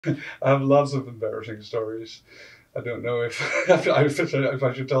I have lots of embarrassing stories. I don't know if if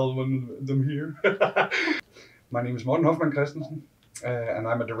I should tell them here. My name is Morten H. Christensen, and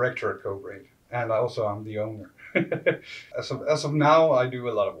I'm a director at Cobrate, and also I'm the owner. As of now, I do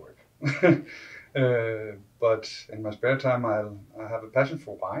a lot of work. But in my spare time, I have a passion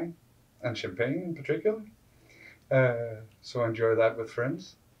for wine and champagne in particular. So I enjoy that with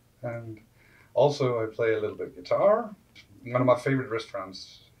friends. And also, I play a little bit of guitar. One of my favorite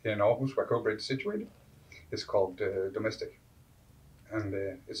restaurants here in Aarhus, where Cobrate is situated, is called Domestic.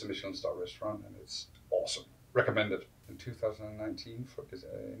 And it's a Michelin star restaurant, and it's awesome. Recommended. In 2019,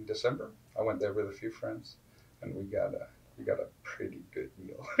 in December, I went there with a few friends, and we got a pretty good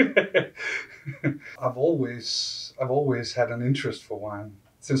meal. I've always had an interest for wine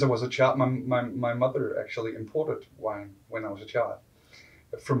since I was a child. My mother actually imported wine when I was a child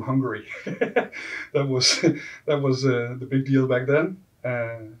from Hungary. that was the big deal back then.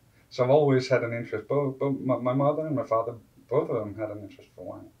 So I've always had an interest. Both my mother and my father, both of them had an interest for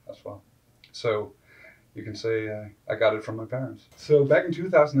wine as well. So you can say I got it from my parents. So back in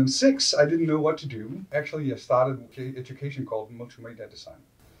 2006, I didn't know what to do. Actually, I started education called multimedia design.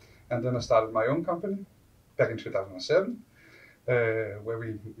 And then I started my own company back in 2007, where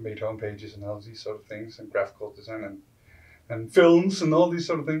we made homepages and all these sort of things, and graphical design and films and all these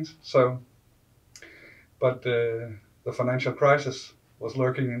sort of things. So, but the financial crisis was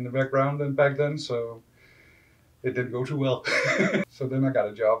lurking in the background and back then, so it didn't go too well. So then I got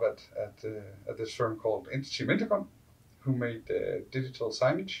a job at this firm called Cimenticon, who made digital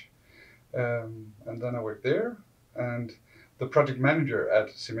signage. And then I worked there, and the project manager at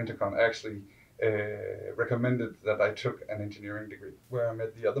Cimenticon actually recommended that I took an engineering degree, where I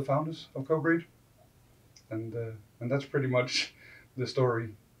met the other founders of Cobrate. And that's pretty much the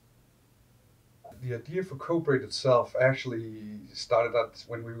story. The idea for Cobrate itself actually started out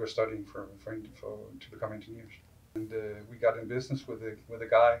when we were studying to become engineers. And we got in business with a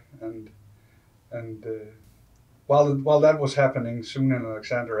guy, and while that was happening, Sune and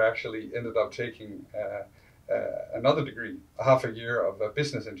Alexander actually ended up taking another degree, a half a year of a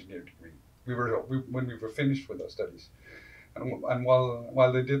business engineer degree. When we were finished with our studies, and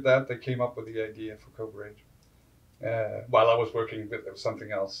while they did that, they came up with the idea for Cobrate. While I was working with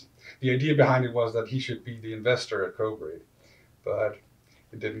something else, the idea behind it was that he should be the investor at Cobrate, but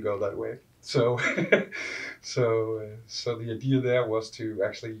it didn't go that way. So, so the idea there was to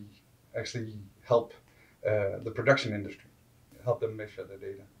actually help the production industry, help them measure the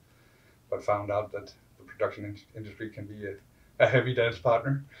data. But found out that the production industry can be a heavy dance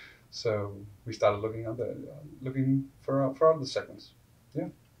partner. So we started looking for other segments. Yeah,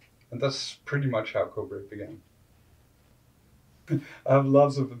 and that's pretty much how Cobrate began. I have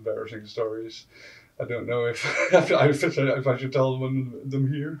lots of embarrassing stories. I don't know if I should tell them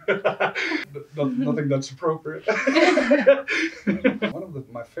here. Nothing that's appropriate. One of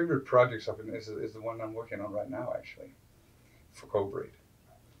my favorite projects is the one I'm working on right now, actually, for Cobrate,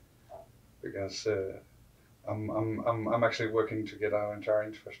 because I'm actually working to get our entire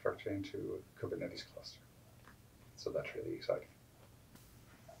infrastructure into a Kubernetes cluster. So that's really exciting.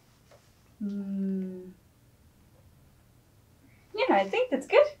 Yeah, I think that's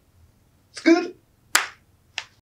good.